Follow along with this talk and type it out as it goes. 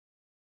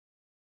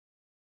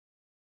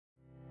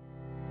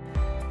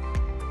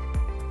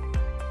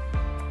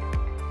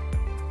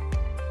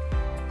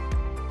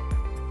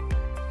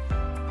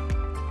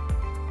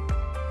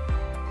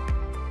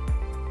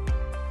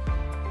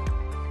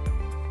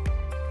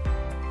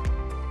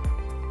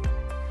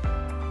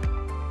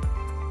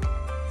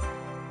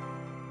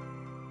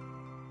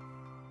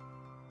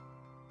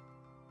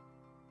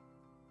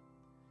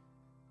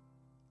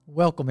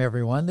Welcome,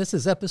 everyone. This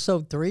is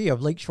episode 3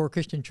 of Lakeshore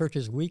Christian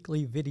Church's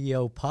weekly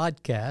video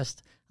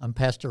podcast. I'm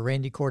Pastor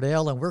Randy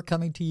Cordell, and we're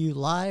coming to you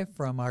live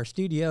from our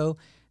studio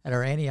at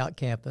our Antioch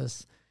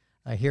campus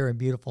here in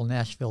beautiful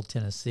Nashville,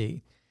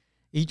 Tennessee.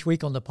 Each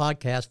week on the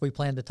podcast, we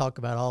plan to talk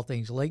about all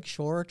things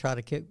Lakeshore, try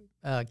to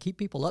keep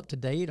people up to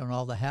date on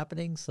all the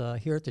happenings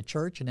here at the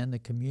church and in the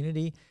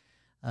community.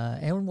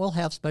 And we'll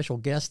have special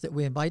guests that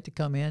we invite to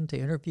come in to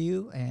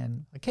interview,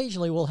 and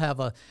occasionally we'll have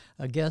a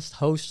guest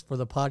host for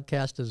the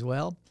podcast as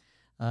well.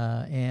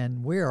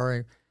 And we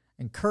are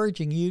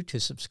encouraging you to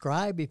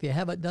subscribe if you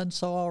haven't done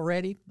so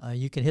already.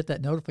 You can hit that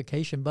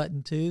notification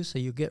button too, so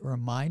you get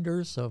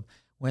reminders of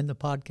when the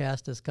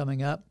podcast is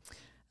coming up.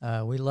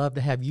 We love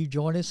to have you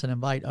join us and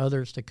invite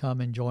others to come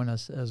and join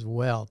us as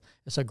well.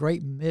 It's a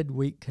great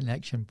midweek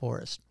connection for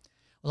us.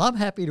 Well, I'm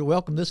happy to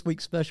welcome this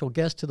week's special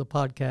guest to the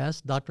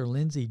podcast, Dr.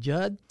 Lindsey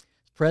Judd,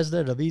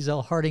 president of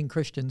Ezell Harding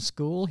Christian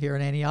School here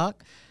in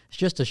Antioch. It's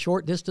just a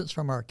short distance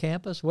from our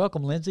campus.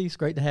 Welcome, Lindsey. It's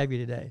great to have you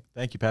today.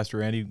 Thank you, Pastor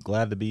Randy.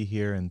 Glad to be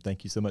here, and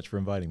thank you so much for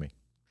inviting me.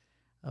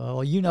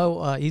 Well, you know,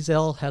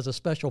 Ezell has a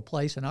special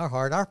place in our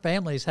heart. Our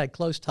family's had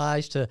close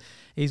ties to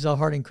Ezell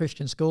Harding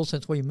Christian School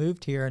since we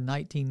moved here in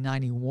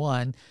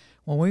 1991.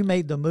 When we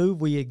made the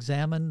move, we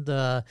examined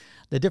the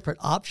different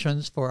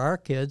options for our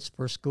kids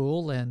for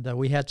school, and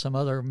we had some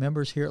other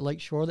members here at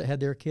Lakeshore that had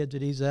their kids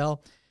at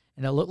Ezell,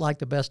 and it looked like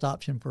the best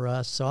option for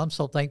us. So I'm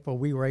so thankful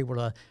we were able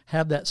to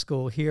have that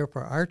school here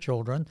for our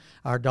children.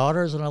 Our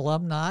daughter is an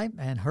alumni,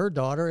 and her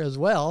daughter as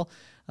well,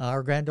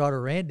 our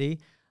granddaughter Randy.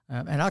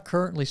 And I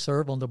currently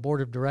serve on the board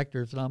of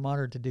directors, and I'm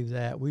honored to do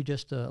that. We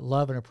just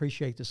love and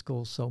appreciate the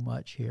school so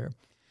much here.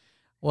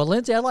 Well,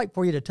 Lindsey, I'd like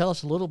for you to tell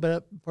us a little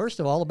bit,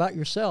 first of all, about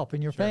yourself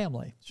and your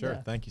family. Sure.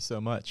 Yeah. Thank you so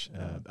much.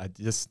 I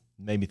just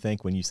made me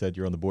think when you said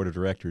you're on the board of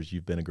directors,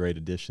 you've been a great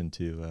addition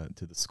to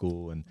the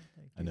school. And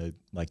I know,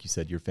 like you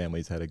said, your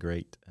family's had a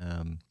great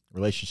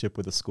relationship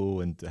with the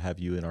school, and to have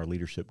you in our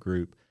leadership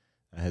group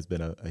has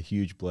been a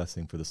huge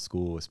blessing for the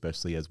school,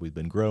 especially as we've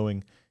been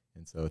growing.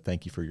 And so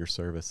thank you for your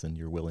service and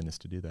your willingness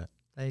to do that.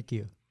 Thank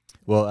you.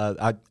 Well,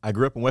 I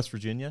grew up in West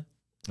Virginia,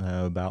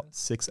 about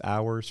 6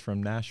 hours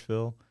from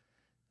Nashville.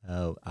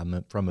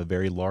 I'm from a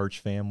very large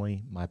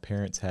family. My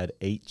parents had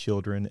 8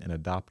 children and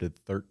adopted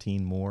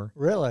 13 more.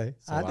 Really?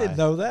 So I didn't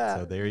know that.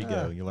 So there you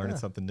go. You're learning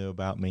something new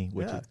about me,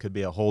 which it could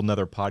be a whole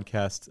nother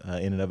podcast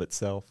in and of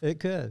itself. It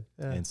could.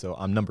 Yeah. And so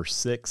I'm number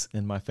 6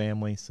 in my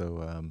family.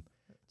 So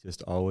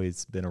just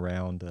always been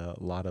around a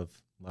lot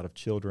of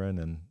children,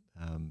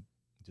 and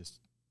just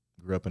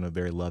grew up in a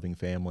very loving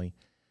family.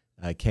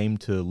 I came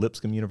to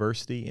Lipscomb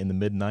University in the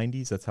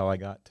mid-'90s. That's how I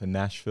got to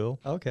Nashville.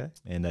 Okay.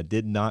 And I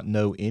did not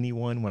know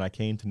anyone when I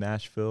came to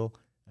Nashville.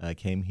 I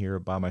came here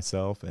by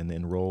myself and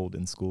enrolled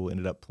in school,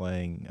 ended up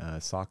playing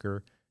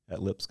soccer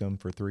at Lipscomb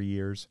for 3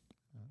 years.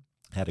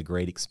 Had a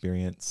great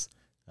experience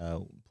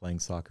playing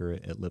soccer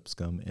at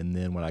Lipscomb. And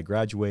then when I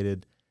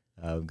graduated,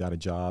 got a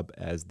job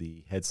as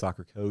the head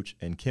soccer coach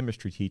and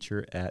chemistry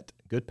teacher at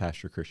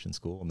Goodpasture Christian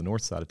School on the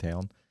north side of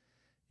town.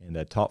 And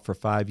I taught for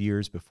 5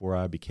 years before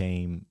I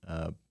became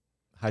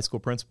high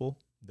school principal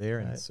there,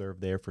 and served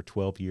there for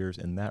 12 years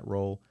in that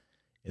role.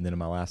 And then in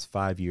my last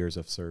 5 years,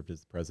 I've served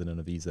as the president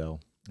of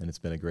Ezell, and it's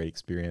been a great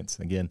experience.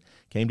 Again,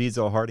 came to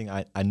Ezell Harding.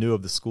 I knew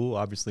of the school,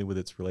 obviously, with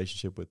its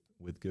relationship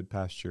with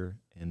Goodpasture,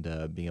 and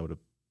being able to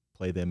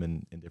play them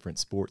in different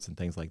sports and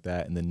things like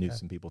that, and then knew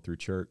some people through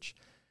church.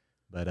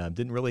 But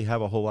didn't really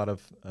have a whole lot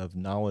of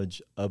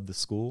knowledge of the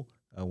school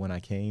when I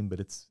came, but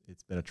it's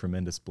been a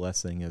tremendous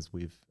blessing as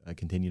we've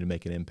continued to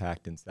make an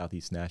impact in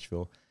Southeast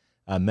Nashville.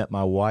 I met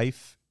my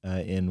wife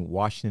in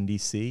Washington,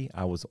 D.C.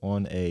 I was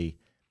on a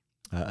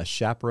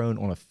chaperone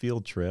on a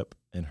field trip,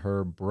 and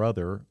her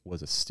brother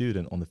was a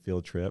student on the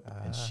field trip,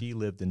 and she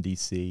lived in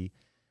D.C.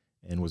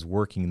 and was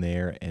working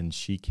there, and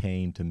she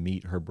came to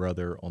meet her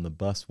brother on the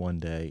bus one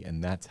day,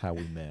 and that's how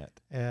we met.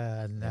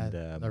 And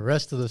the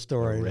rest of the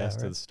story. The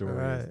rest of the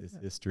story is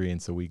history,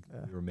 and so we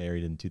were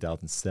married in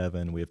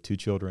 2007. We have 2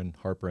 children,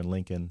 Harper and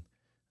Lincoln.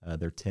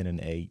 They're 10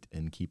 and 8,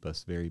 and keep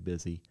us very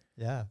busy.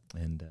 Yeah.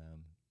 And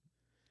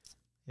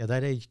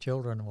that age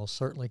children will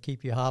certainly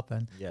keep you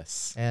hopping.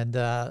 Yes. And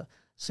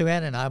Sue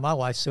Ann and I, my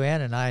wife Sue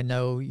Ann and I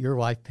know your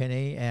wife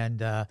Penny,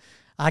 and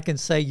I can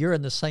say you're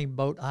in the same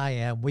boat I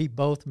am. We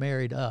both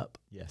married up.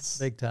 Yes.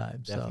 Big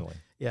time. Definitely. So,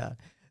 yeah.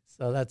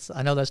 So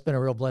I know that's been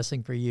a real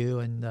blessing for you,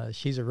 and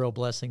she's a real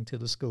blessing to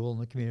the school and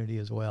the community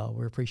as well.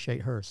 We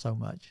appreciate her so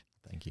much.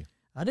 Thank you.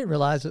 I didn't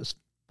realize it's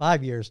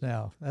 5 years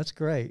now. That's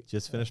great.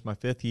 Just finished my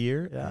 5th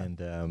year,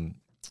 and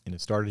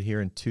it started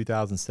here in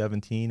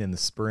 2017 in the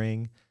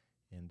spring.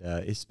 And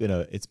it's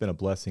been a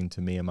blessing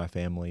to me and my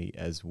family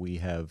as we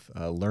have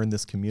learned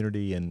this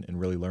community and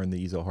really learned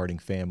the Ezell Harding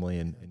family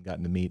and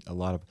gotten to meet a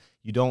lot of.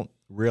 You don't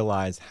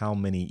realize how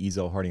many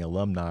Ezell Harding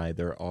alumni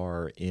there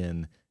are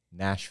in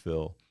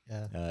Nashville.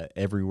 Yeah.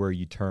 Everywhere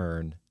you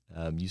turn,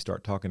 you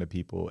start talking to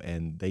people,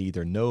 and they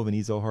either know of an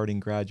Ezell Harding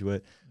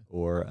graduate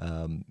or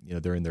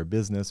they're in their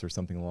business or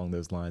something along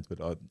those lines. But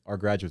our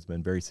graduates have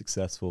been very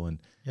successful and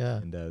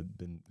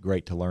been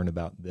great to learn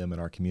about them and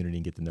our community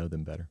and get to know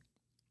them better.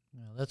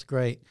 Well, that's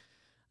great.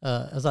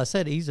 as I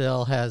said,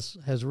 Ezel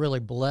has really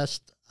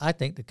blessed, I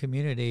think, the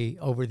community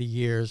over the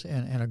years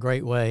in a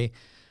great way.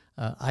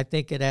 I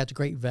think it adds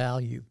great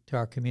value to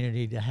our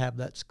community to have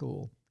that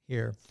school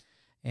here.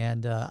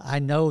 And I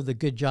know the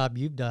good job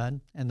you've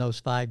done in those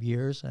 5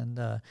 years, and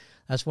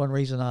that's one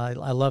reason I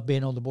love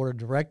being on the board of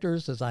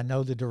directors, is I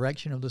know the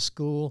direction of the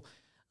school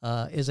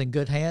is in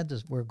good hands.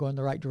 As we're going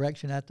the right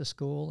direction at the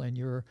school, and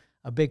you're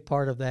a big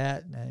part of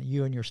that.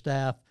 You and your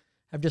staff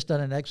have just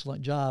done an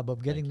excellent job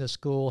of getting the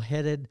school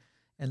headed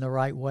in the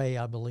right way,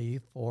 I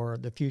believe, for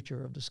the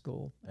future of the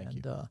school. Thank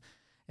you.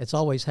 It's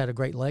always had a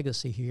great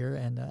legacy here,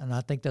 and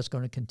I think that's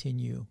going to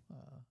continue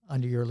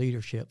under your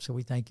leadership. So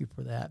we thank you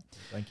for that.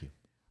 Thank you.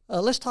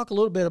 Let's talk a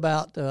little bit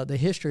about the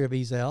history of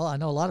Ezel. I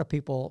know a lot of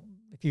people,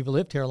 if you've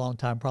lived here a long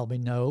time, probably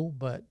know,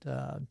 but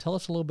tell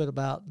us a little bit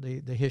about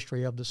the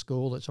history of the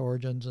school, its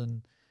origins,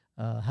 and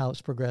how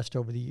it's progressed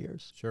over the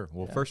years. Sure.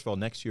 Well, first of all,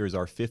 next year is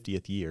our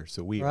 50th year,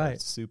 so we are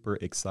super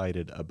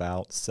excited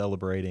about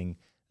celebrating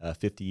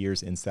 50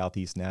 years in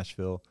Southeast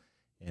Nashville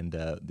and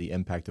the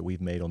impact that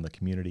we've made on the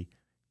community,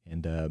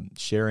 and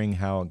sharing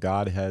how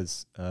God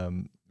has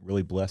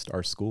really blessed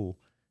our school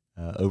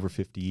over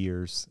 50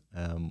 years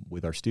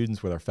with our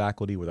students, with our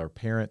faculty, with our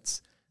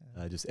parents,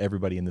 just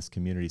everybody in this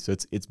community. So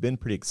it's been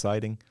pretty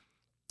exciting.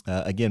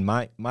 Again,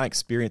 my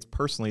experience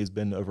personally has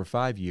been over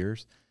 5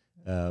 years,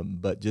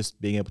 but just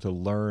being able to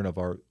learn of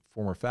our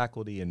former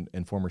faculty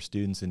and former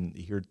students and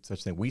hear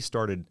such things. We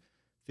started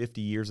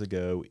 50 years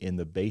ago in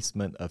the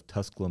basement of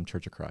Tusculum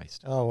Church of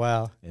Christ. Oh,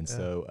 wow. And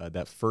so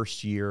that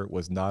first year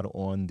was not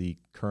on the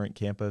current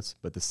campus,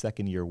 but the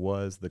second year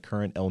was. The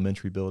current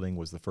elementary building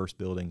was the first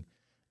building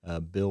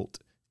built,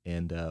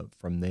 and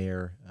from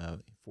there,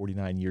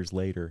 49 years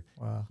later,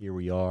 here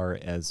we are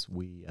as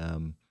we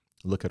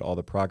look at all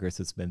the progress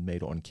that's been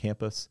made on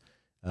campus.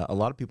 A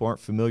lot of people aren't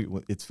familiar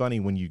with, it's funny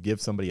when you give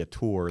somebody a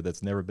tour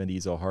that's never been to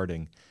Ezel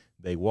Harding,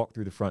 they walk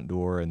through the front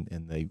door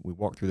and we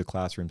walk through the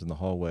classrooms in the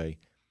hallway,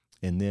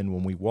 and then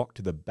when we walk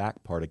to the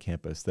back part of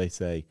campus, they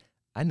say,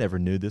 I never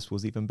knew this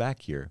was even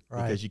back here,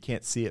 because you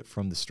can't see it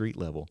from the street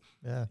level.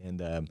 Yeah.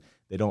 And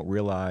they don't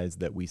realize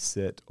that we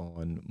sit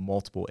on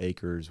multiple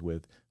acres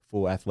with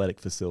full athletic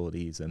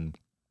facilities and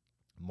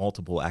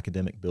multiple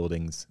academic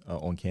buildings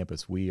on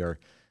campus. We are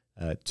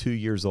 2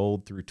 years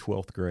old through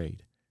 12th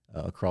grade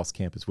across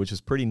campus, which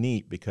is pretty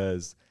neat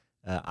because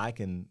I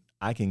can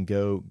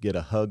go get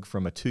a hug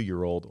from a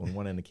 2-year-old on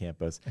one end of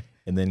campus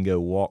and then go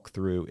walk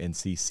through and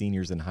see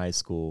seniors in high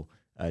school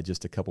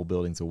just a couple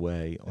buildings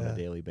away on a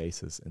daily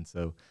basis. And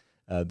so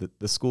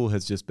the school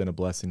has just been a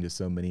blessing to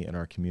so many in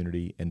our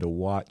community, and to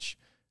watch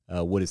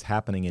what is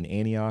happening in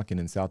Antioch and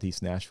in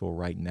Southeast Nashville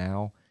right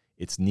now.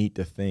 It's neat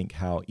to think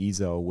how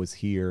Ezel was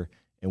here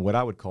in what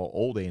I would call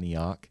old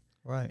Antioch,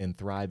 and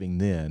thriving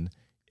then.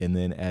 And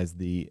then as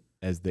the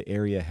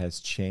area has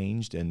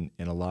changed and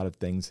a lot of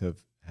things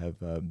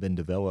have been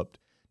developed,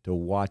 to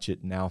watch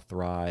it now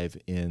thrive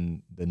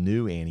in the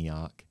new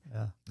Antioch.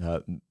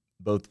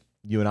 Both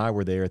you and I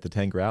were there at the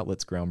Tanger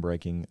Outlets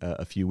groundbreaking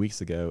a few weeks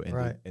ago,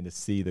 and to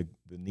see the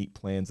neat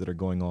plans that are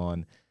going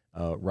on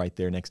right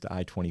there next to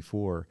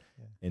I-24,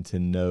 and to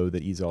know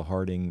that Ezel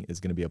Harding is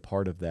going to be a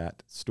part of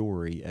that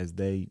story as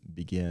they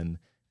begin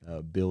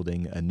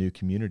building a new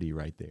community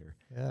right there.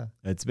 Yeah,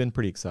 it's been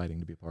pretty exciting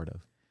to be a part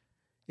of.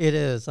 It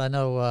is. I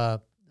know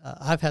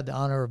I've had the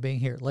honor of being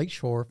here at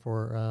Lakeshore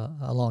for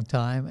a long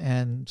time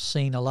and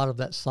seen a lot of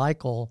that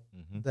cycle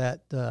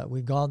that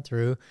we've gone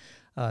through.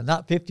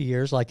 Not 50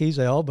 years like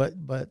Ezel,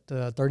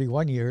 but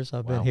 31 years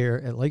I've been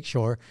here at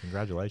Lakeshore.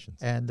 Congratulations.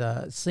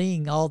 And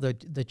seeing all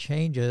the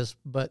changes,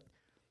 but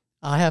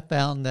I have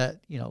found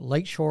that,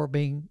 Lakeshore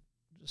being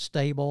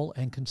stable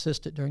and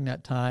consistent during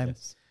that time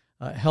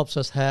helps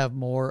us have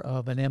more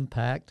of an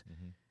impact.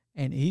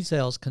 And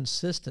Ezel's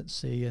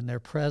consistency in their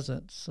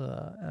presence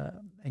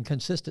and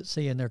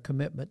consistency in their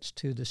commitments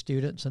to the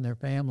students and their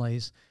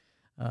families,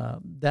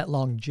 that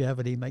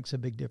longevity makes a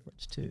big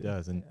difference too. It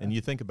does. And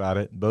you think about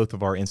it, both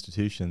of our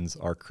institutions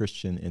are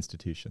Christian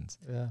institutions.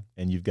 Yeah.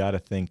 And you've got to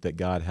think that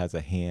God has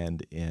a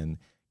hand in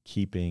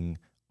keeping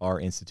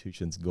our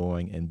institutions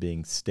going and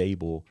being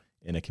stable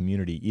in a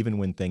community, even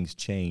when things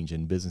change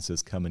and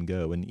businesses come and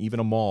go. And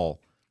even a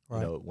mall,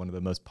 one of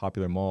the most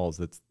popular malls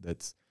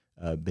that's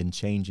been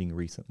changing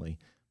recently.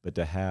 But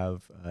to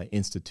have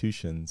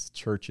institutions,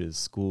 churches,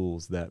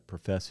 schools that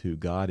profess who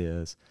God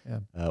is,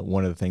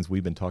 one of the things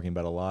we've been talking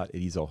about a lot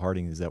at Ezel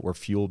Harding is that we're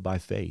fueled by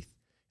faith,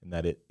 and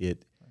that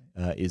it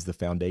is the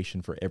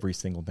foundation for every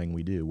single thing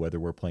we do, whether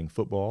we're playing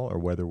football or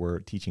whether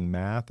we're teaching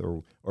math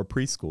or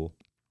preschool.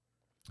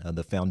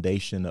 The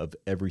foundation of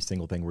every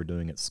single thing we're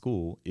doing at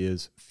school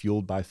is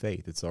fueled by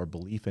faith. It's our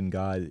belief in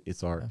God.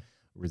 It's our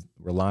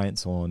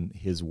reliance on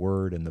His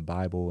Word and the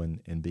Bible,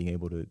 and being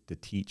able to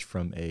teach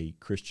from a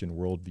Christian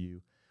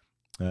worldview.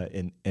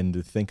 And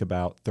to think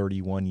about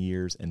 31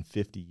 years and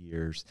 50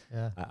 years,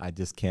 I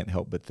just can't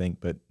help but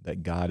think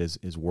that God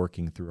is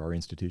working through our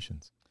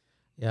institutions.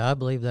 Yeah, I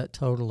believe that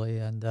totally.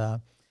 And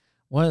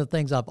One of the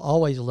things I've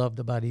always loved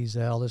about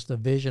Ezel is the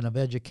vision of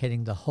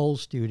educating the whole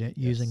student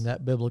using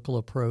that biblical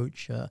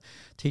approach,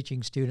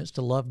 teaching students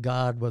to love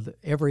God with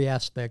every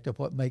aspect of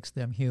what makes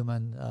them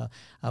human.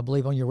 I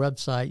believe on your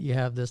website you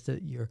have this,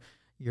 that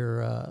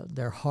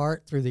their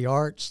heart through the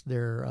arts,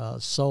 their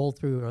soul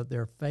through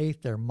their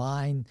faith, their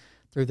mind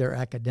through their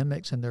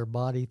academics, and their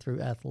body through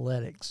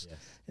athletics. Yes.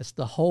 It's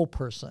the whole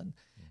person.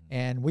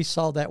 And we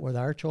saw that with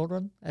our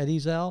children at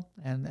Ezel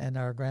and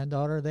our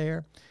granddaughter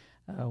there,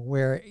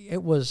 where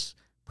it was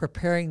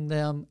preparing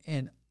them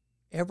in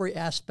every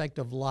aspect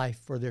of life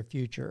for their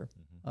future,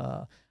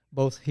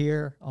 both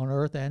here on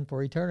earth and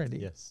for eternity.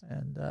 Yes.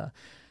 And,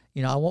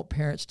 I want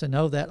parents to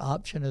know that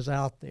option is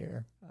out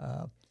there.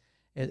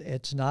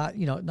 It's not,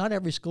 not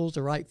every school's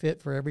the right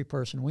fit for every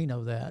person. We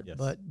know that, yes.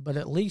 but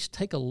at least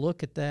take a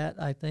look at that.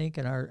 I think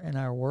in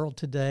our world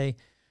today,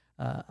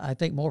 I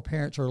think more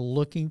parents are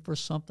looking for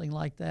something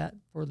like that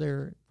for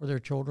their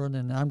children,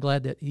 and I'm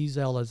glad that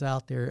Ezel is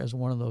out there as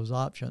one of those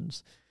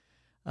options.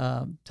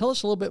 Tell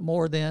us a little bit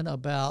more then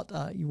about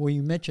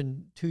you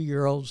mentioned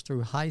 2-year-olds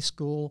through high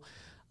school.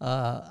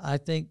 I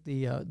think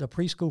the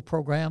preschool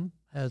program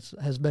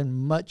has been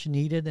much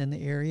needed in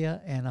the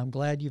area, and I'm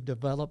glad you've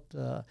developed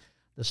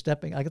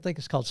I think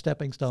it's called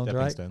Stepping Stones,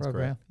 right? Program.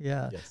 Correct.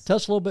 Yeah. Yes. Tell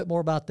us a little bit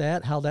more about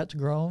that, how that's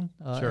grown.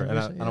 Sure. And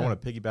I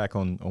want to piggyback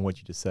on what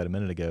you just said a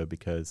minute ago,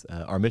 because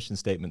our mission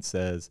statement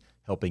says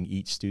helping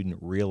each student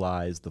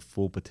realize the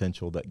full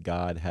potential that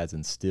God has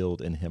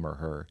instilled in him or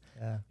her.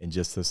 Yeah. And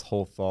just this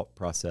whole thought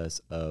process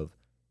of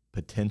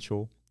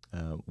potential,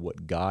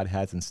 what God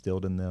has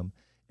instilled in them,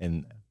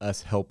 and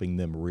us helping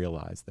them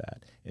realize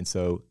that. And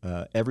so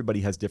everybody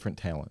has different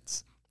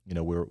talents.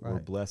 We're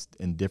blessed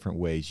in different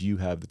ways. You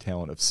have the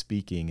talent of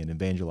speaking and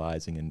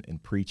evangelizing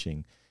and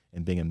preaching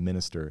and being a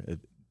minister,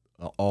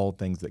 all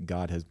things that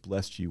God has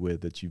blessed you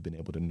with that you've been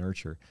able to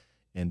nurture.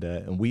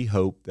 And we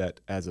hope that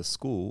as a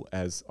school,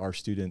 as our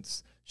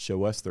students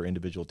show us their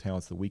individual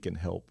talents, that we can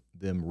help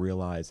them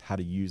realize how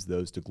to use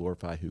those to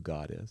glorify who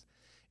God is.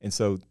 And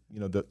so,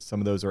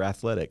 some of those are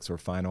athletics or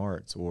fine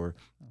arts, or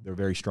they're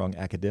very strong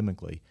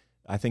academically.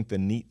 I think the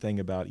neat thing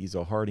about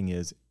Ezel Harding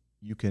is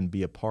you can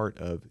be a part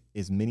of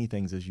as many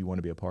things as you want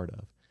to be a part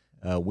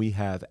of. We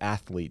have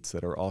athletes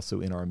that are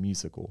also in our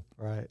musical.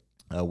 Right.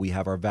 We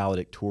have our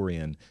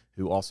valedictorian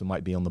who also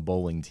might be on the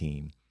bowling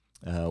team.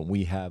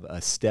 We have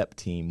a step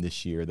team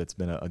this year that's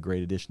been a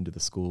great addition to the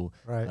school,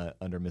 right,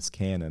 under Miss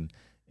Cannon.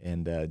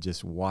 And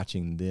just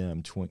watching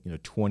them,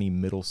 20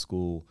 middle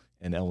school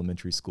and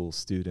elementary school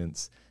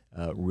students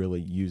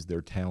really use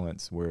their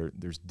talents, where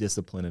there's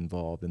discipline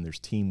involved and there's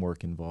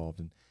teamwork involved.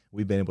 And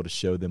we've been able to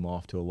show them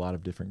off to a lot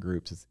of different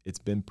groups. It's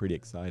been pretty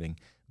exciting.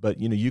 But,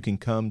 you can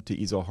come to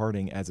Ezel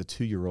Harding as a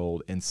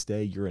 2-year-old and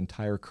stay your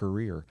entire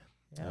career,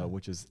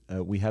 which is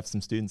we have some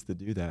students that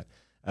do that.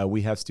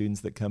 We have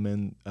students that come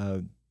in,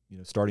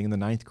 starting in the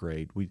 9th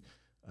grade.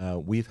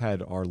 We've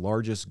had our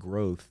largest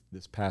growth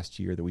this past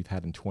year that we've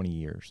had in 20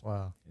 years.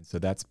 Wow. And so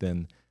that's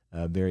been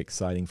very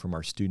exciting from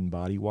our student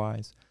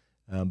body-wise.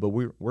 But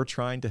we're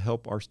trying to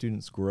help our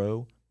students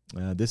grow.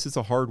 This is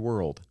a hard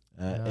world.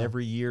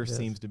 Every year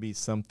seems to be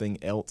something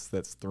else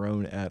that's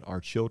thrown at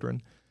our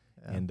children,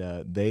 and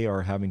they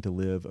are having to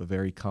live a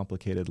very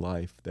complicated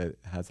life that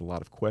has a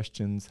lot of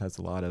questions, has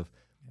a lot of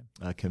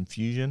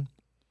confusion.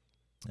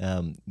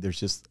 There's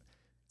just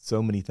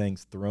so many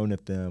things thrown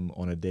at them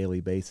on a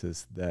daily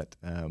basis that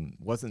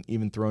wasn't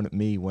even thrown at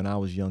me when I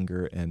was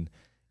younger, and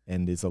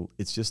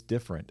it's just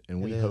different.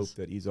 And we hope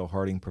that Ezel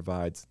Harding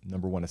provides,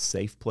 number one, a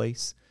safe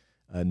place,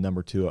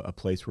 number two, a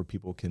place where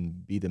people can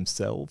be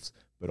themselves,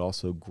 but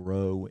also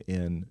grow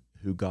in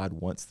who God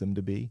wants them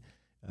to be.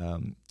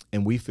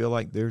 And we feel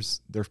like there's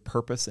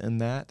purpose in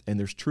that, and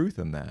there's truth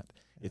in that.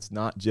 It's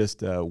not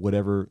just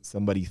whatever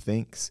somebody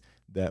thinks,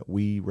 that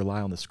we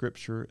rely on the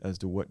Scripture as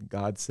to what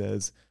God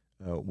says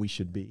we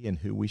should be and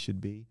who we should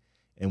be,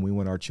 and we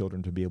want our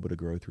children to be able to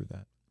grow through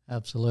that.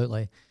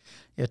 Absolutely.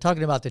 Yeah,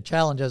 talking about the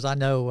challenges, I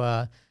know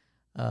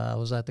I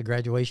was at the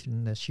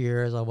graduation this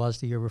year, as I was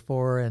the year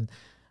before, and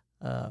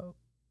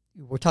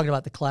we're talking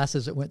about the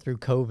classes that went through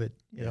COVID,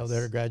 that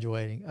are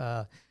graduating.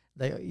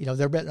 There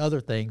have been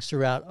other things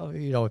throughout,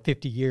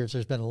 50 years.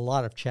 There's been a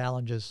lot of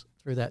challenges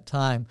through that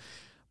time.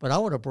 But I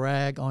want to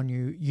brag on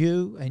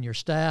you and your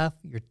staff,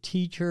 your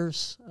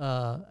teachers,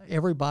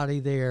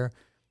 everybody there,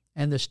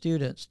 and the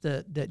students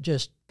that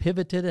just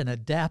pivoted and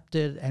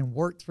adapted and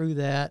worked through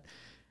that.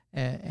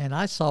 And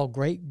I saw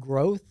great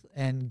growth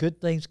and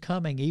good things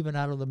coming, even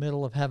out of the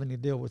middle of having to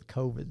deal with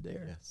COVID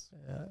there. Yes.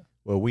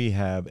 Well, we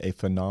have a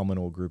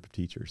phenomenal group of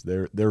teachers.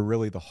 They're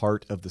really the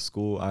heart of the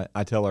school.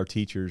 I tell our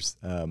teachers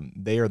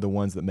they are the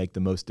ones that make the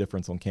most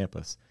difference on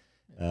campus.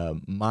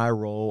 My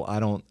role, I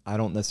don't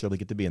necessarily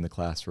get to be in the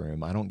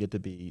classroom. I don't get to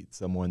be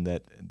someone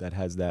that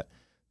has that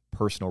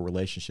personal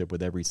relationship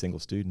with every single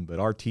student. But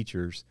our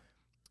teachers,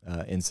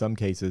 in some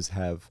cases,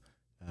 have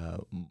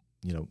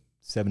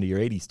 70 or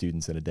 80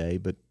 students in a day.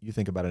 But you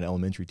think about an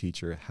elementary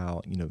teacher,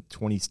 how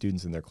 20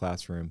 students in their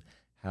classroom,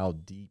 how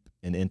deep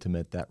and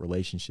intimate that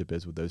relationship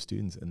is with those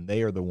students, and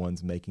they are the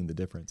ones making the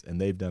difference.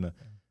 And they've done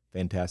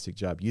fantastic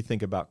job. You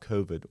think about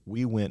COVID,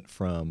 we went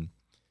from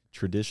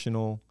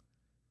traditional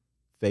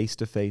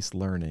face-to-face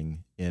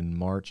learning in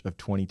March of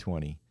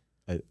 2020.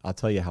 I'll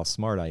tell you how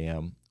smart I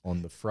am.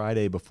 On the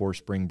Friday before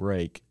spring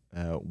break,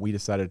 we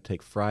decided to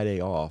take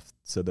Friday off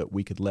so that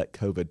we could let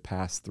COVID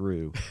pass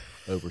through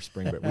over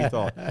spring break. We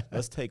thought,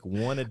 let's take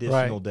one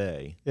additional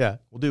day. Yeah.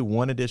 We'll do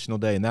one additional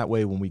day, and that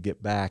way when we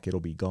get back, it'll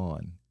be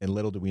gone. And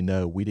little do we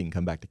know, we didn't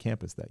come back to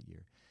campus that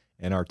year.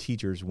 And our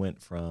teachers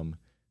went from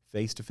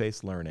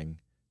face-to-face learning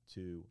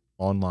to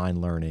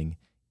online learning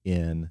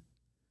in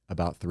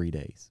about 3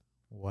 days.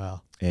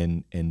 Wow.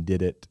 And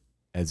did it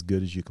as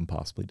good as you can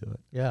possibly do it.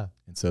 Yeah.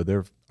 And so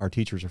our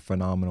teachers are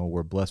phenomenal.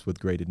 We're blessed with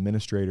great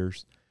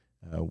administrators.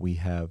 We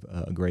have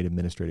a great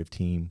administrative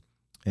team.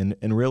 And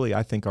really,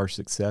 I think our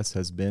success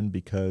has been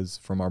because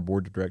from our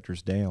board of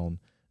directors down,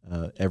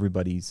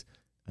 everybody's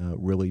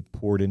really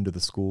poured into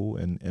the school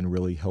and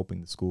really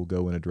helping the school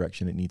go in a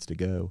direction it needs to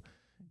go.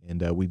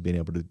 And we've been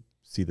able to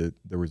see the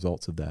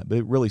results of that. But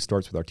it really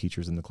starts with our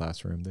teachers in the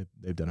classroom.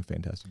 They've done a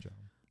fantastic job.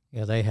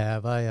 Yeah, they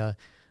have.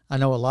 I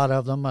know a lot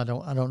of them. I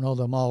don't know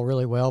them all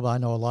really well, but I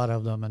know a lot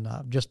of them, and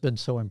I've just been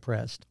so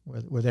impressed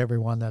with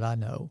everyone that I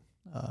know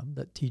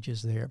that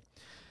teaches there.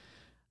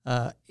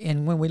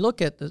 And when we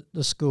look at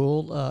the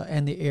school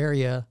and the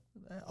area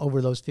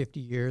over those 50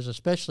 years,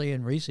 especially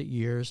in recent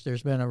years,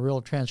 there's been a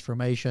real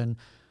transformation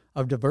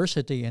of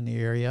diversity in the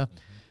area.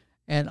 Mm-hmm.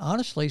 And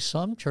honestly,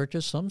 some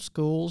churches, some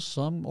schools,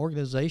 some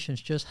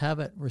organizations just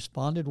haven't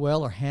responded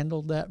well or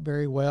handled that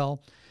very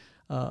well.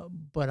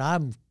 But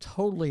I'm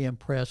totally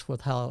impressed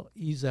with how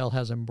Ezell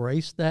has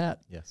embraced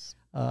that. Yes.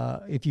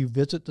 If you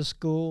visit the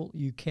school,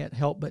 you can't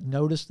help but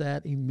notice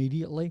that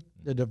immediately,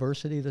 the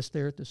diversity that's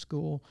there at the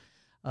school.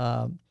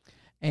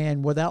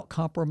 And without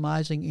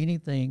compromising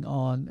anything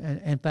on,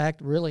 in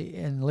fact, really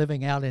in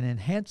living out and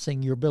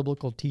enhancing your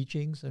biblical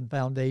teachings and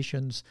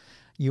foundations,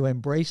 you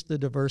embrace the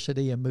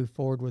diversity and move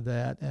forward with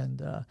that.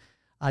 And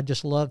I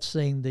just love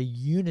seeing the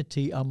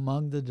unity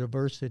among the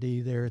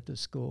diversity there at the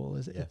school.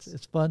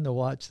 It's fun to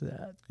watch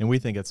that. And we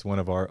think it's one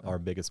of our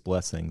biggest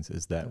blessings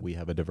is that we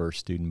have a diverse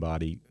student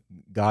body.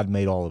 God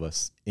made all of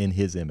us in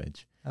his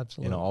image.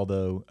 Absolutely. And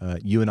although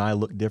you and I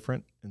look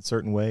different in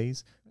certain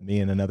ways,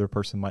 me and another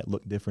person might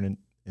look different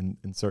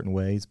in certain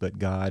ways, but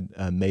God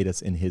made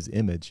us in his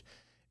image.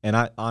 And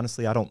I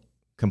don't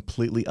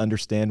completely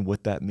understand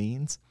what that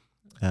means.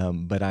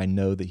 But I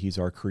know that he's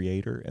our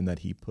creator and that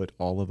he put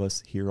all of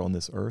us here on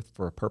this earth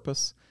for a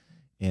purpose.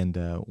 And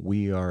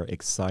we are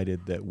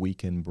excited that we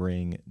can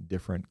bring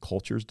different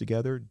cultures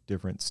together,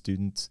 different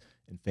students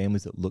and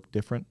families that look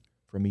different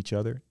from each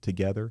other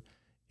together,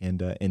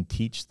 and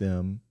teach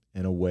them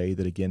in a way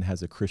that, again,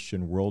 has a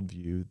Christian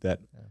worldview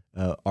that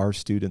our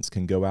students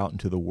can go out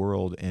into the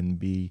world and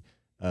be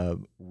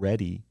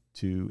ready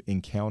to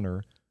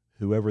encounter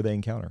whoever they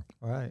encounter.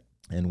 Right.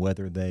 And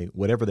whatever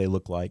they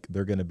look like,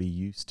 they're going to be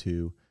used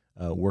to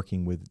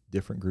working with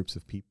different groups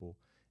of people.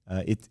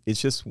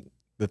 It's just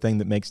the thing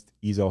that makes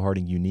Ezell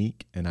Harding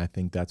unique, and I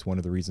think that's one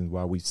of the reasons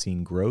why we've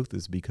seen growth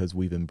is because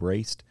we've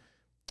embraced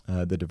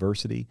the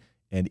diversity.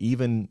 And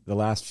even the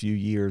last few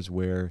years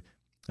where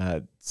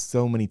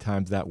so many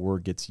times that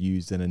word gets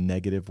used in a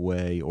negative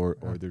way, or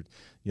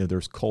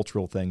there's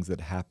cultural things that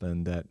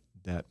happen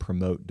that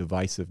promote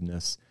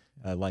divisiveness.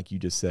 Like you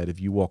just said, if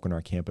you walk on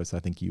our campus, I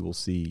think you will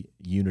see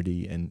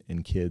unity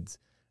and kids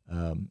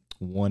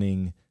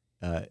wanting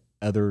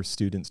other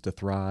students to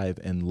thrive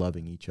and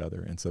loving each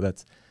other. And so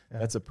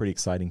that's a pretty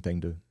exciting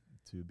thing to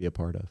be a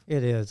part of.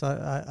 It is.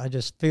 I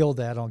just feel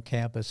that on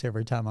campus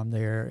every time I'm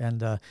there.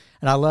 And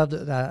I love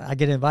that I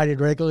get invited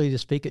regularly to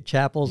speak at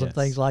chapels and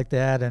things like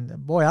that.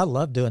 And boy, I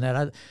love doing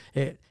that.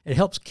 It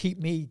helps keep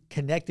me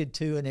connected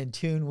to and in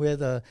tune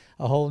with a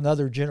whole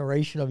nother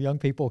generation of young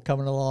people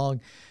coming along.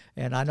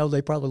 And I know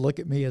they probably look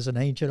at me as an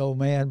ancient old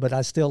man, but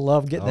I still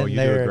love getting in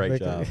there. You do a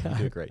great job. You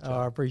do a great job.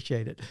 I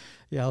appreciate it.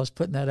 Yeah, I was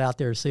putting that out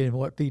there, seeing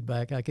what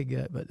feedback I could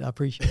get, but I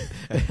appreciate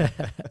it.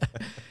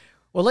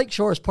 Well,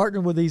 Lakeshore has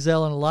partnered with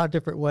Ezell in a lot of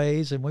different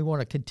ways, and we want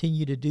to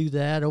continue to do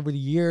that. Over the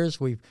years,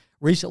 we've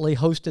recently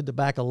hosted the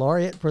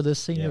baccalaureate for this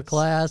senior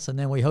class, and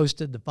then we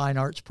hosted the fine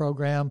arts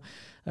program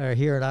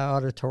here at our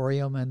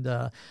auditorium.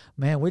 And,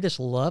 man, we just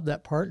love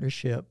that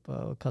partnership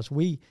because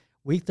we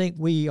think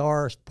we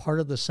are part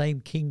of the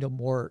same kingdom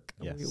work.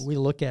 Yes. We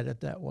look at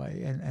it that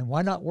way. And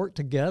why not work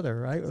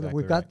together, right? Exactly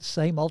We've got the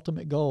same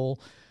ultimate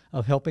goal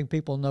of helping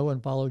people know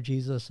and follow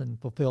Jesus and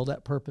fulfill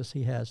that purpose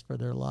he has for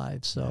their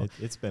lives. So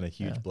it's been a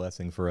huge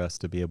blessing for us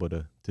to be able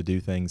to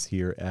do things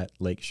here at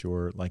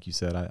Lakeshore. Like you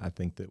said, I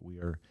think that we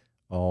are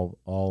all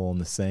on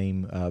the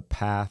same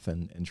path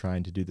and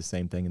trying to do the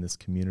same thing in this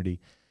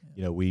community.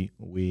 You know, we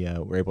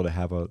were able to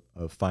have a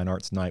fine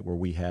arts night where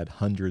we had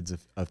hundreds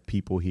of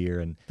people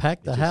here and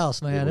packed the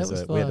house, man. It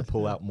was fun. We had to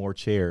pull out more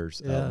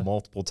chairs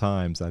multiple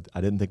times.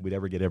 I didn't think we'd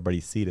ever get everybody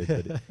seated,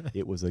 but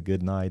it was a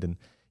good night. And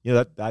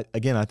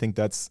I think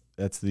that's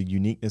the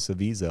uniqueness of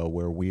Ezell,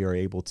 where we are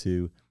able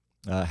to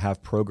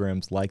have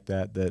programs like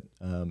that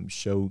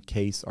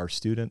showcase our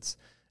students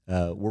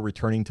We're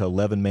returning to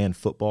 11-man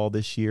football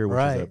this year, which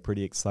is a Right.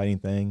 pretty exciting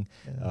thing.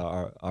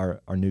 Yeah.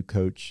 Our new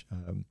coach,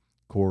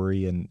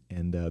 Corey, and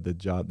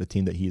the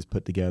team that he's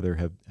put together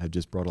have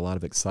just brought a lot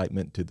of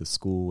excitement to the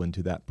school and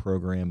to that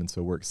program, and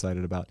so we're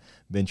excited about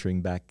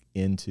venturing back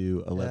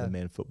into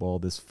 11-man football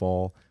this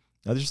fall.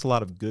 There's just a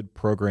lot of good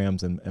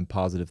programs and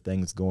positive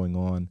things going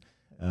on,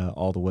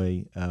 all the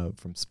way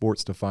from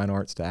sports to fine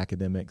arts to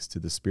academics to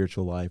the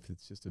spiritual life.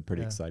 It's just a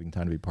pretty exciting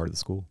time to be part of the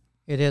school.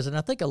 It is, and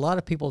I think a lot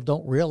of people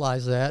don't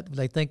realize that.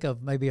 They think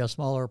of maybe a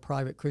smaller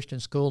private Christian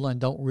school and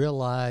don't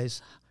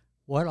realize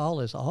what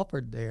all is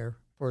offered there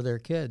for their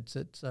kids.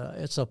 It's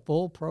a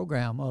full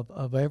program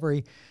of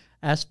every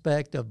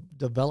aspect of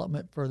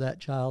development for that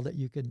child that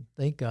you can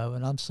think of,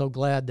 and I'm so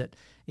glad that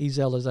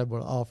Ezell is able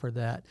to offer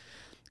that.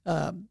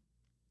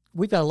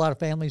 We've got a lot of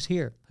families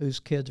here whose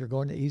kids are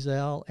going to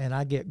Ezell, and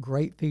I get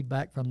great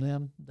feedback from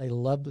them. They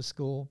love the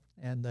school,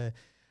 and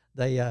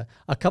they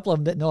a couple of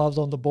them didn't know I was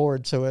on the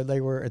board, so they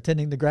were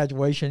attending the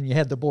graduation. You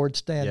had the board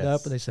stand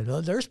up, and they said,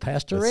 "Oh, there's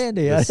Pastor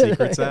Randy." The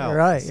secret's out.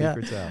 Right, the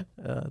secret's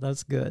out.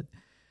 That's good.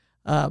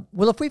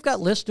 Well, if we've got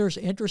listeners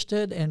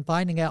interested in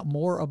finding out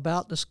more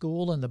about the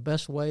school and the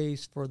best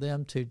ways for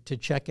them to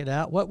check it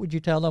out, what would you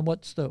tell them?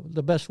 What's the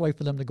best way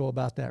for them to go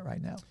about that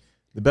right now?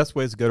 The best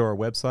way is to go to our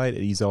website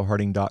at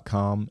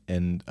ezellharding.com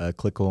and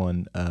click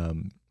on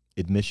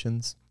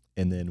admissions,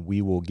 and then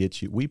we will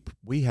get you.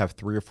 We have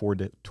 3 or 4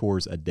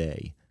 tours a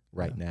day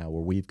right now,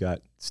 where we've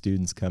got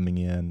students coming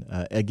in,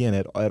 again,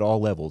 at all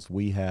levels.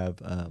 We have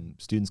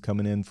students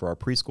coming in for our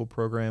preschool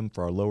program,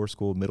 for our lower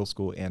school, middle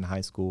school, and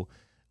high school.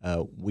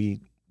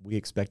 We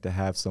expect to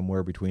have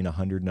somewhere between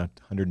 100 and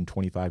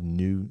 125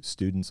 new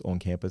students on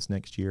campus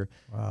next year.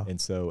 Wow. And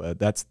so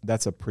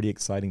that's a pretty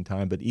exciting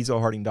time. But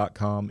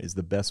ezellharding.com is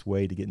the best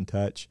way to get in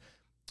touch.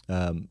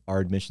 Our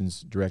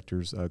admissions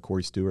directors,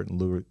 Corey Stewart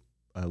and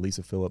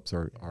Lisa Phillips,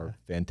 are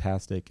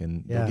fantastic,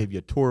 and they'll give you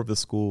a tour of the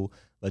school,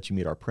 let you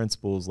meet our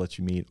principals, let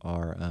you meet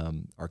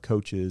our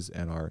coaches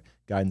and our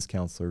guidance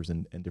counselors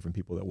and different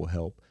people that will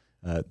help.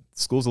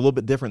 School's a little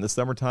bit different this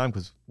summertime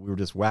because we were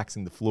just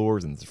waxing the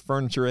floors and there's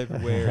furniture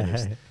everywhere and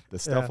there's the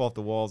stuff off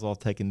the walls all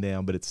taken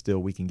down, but it's still,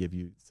 we can give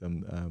you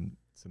some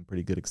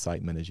pretty good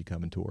excitement as you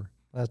come and tour.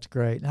 That's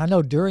great. I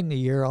know during the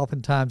year,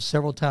 oftentimes,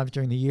 several times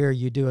during the year,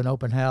 you do an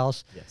open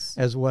house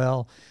as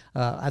well.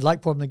 I'd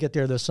like for them to get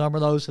there this summer,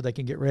 though, so they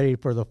can get ready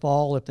for the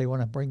fall if they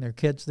want to bring their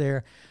kids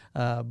there.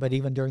 But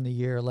even during the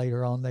year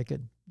later on, they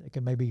could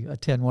maybe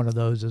attend one of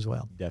those as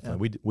well.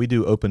 Definitely. We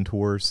do open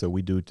tours, so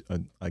we do,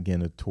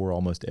 again, a tour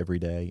almost every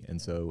day. And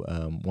so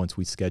once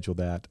we schedule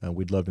that,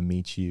 we'd love to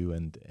meet you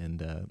and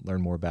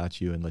learn more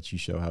about you and let you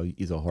show how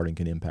Ezell Harding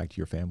can impact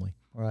your family.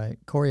 Right.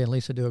 Corey and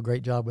Lisa do a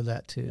great job with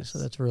that, too, so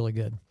that's really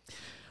good.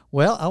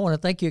 Well, I want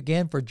to thank you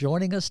again for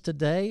joining us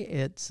today.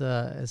 It's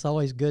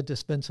always good to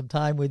spend some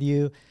time with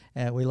you,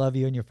 and we love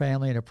you and your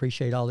family and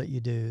appreciate all that you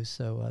do.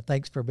 So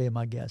thanks for being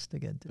my guest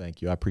again today.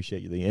 Thank you. I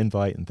appreciate the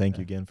invite, and thank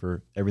you again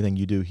for everything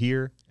you do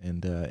here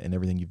and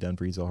everything you've done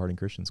for Ezell Harding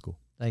Christian School.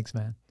 Thanks,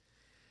 man.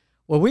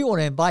 Well, we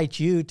want to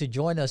invite you to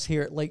join us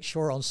here at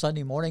Lakeshore on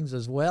Sunday mornings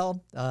as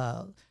well.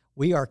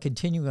 We are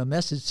continuing a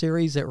message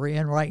series that we're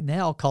in right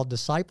now called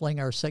Discipling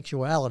Our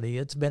Sexuality.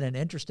 It's been an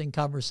interesting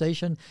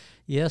conversation.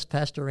 Yes,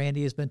 Pastor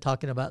Randy has been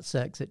talking about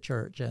sex at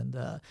church, and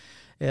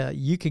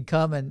you can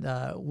come and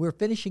we're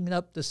finishing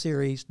up the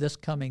series this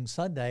coming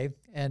Sunday.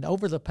 And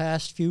over the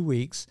past few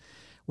weeks,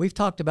 we've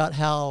talked about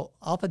how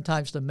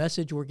oftentimes the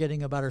message we're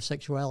getting about our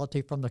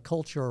sexuality from the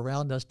culture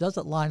around us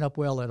doesn't line up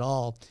well at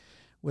all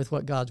with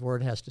what God's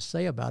Word has to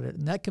say about it.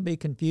 And that can be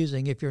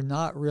confusing if you're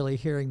not really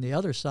hearing the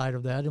other side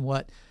of that and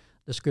what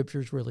the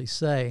Scriptures really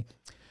say.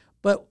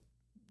 But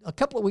a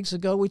couple of weeks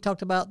ago, we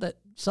talked about that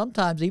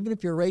sometimes, even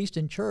if you're raised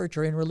in church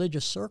or in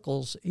religious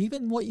circles,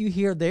 even what you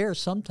hear there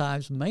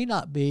sometimes may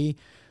not be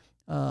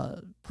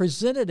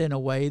presented in a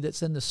way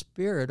that's in the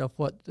spirit of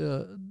what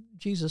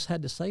Jesus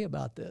had to say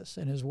about this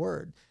in His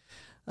Word.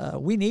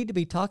 We need to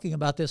be talking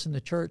about this in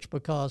the church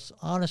because,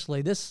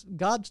 honestly,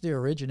 God's the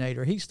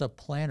originator. He's the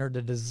planner,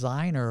 the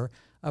designer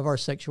of our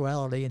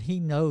sexuality, and He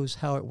knows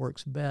how it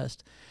works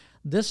best.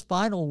 This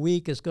final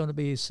week is going to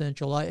be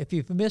essential. If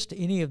you've missed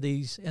any of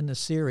these in the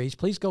series,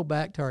 please go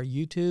back to our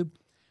YouTube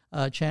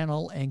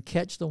channel and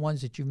catch the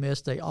ones that you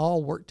missed. They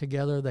all work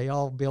together. They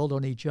all build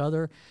on each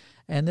other.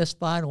 And this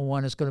final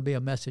one is going to be a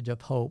message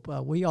of hope.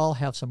 We all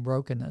have some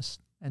brokenness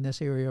in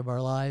this area of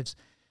our lives,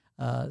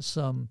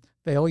 some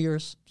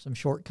failures, some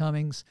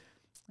shortcomings,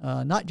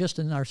 not just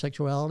in our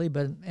sexuality,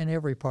 but in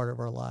every part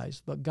of our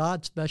lives. But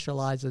God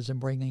specializes in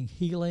bringing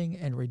healing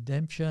and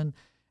redemption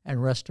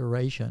and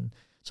restoration.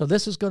 So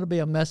this is going to be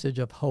a message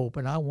of hope,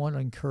 and I want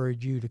to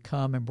encourage you to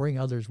come and bring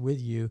others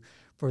with you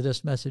for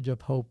this message of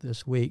hope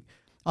this week.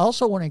 I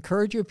also want to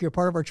encourage you, if you're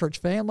part of our church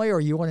family or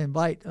you want to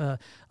invite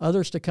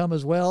others to come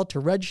as well, to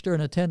register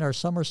and attend our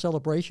summer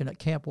celebration at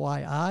Camp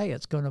YI.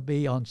 It's going to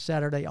be on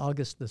Saturday,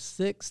 August the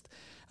 6th.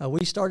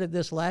 We started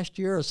this last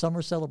year, a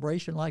summer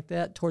celebration like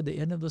that, toward the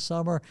end of the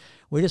summer.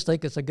 We just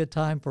think it's a good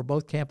time for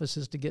both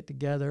campuses to get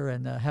together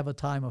and have a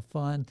time of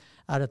fun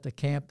out at the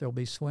camp. There'll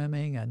be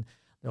swimming and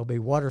There'll be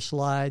water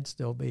slides.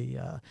 There'll be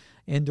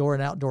indoor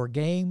and outdoor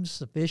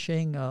games,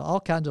 fishing, all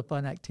kinds of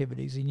fun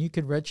activities. And you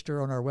can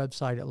register on our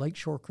website at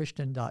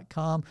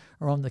lakeshorechristian.com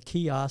or on the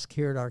kiosk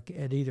here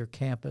at either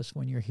campus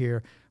when you're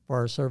here for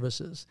our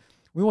services.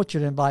 We want you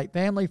to invite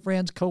family,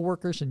 friends,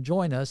 coworkers, and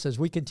join us as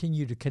we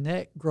continue to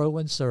connect, grow,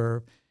 and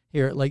serve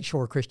here at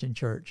Lakeshore Christian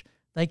Church.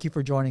 Thank you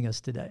for joining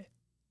us today.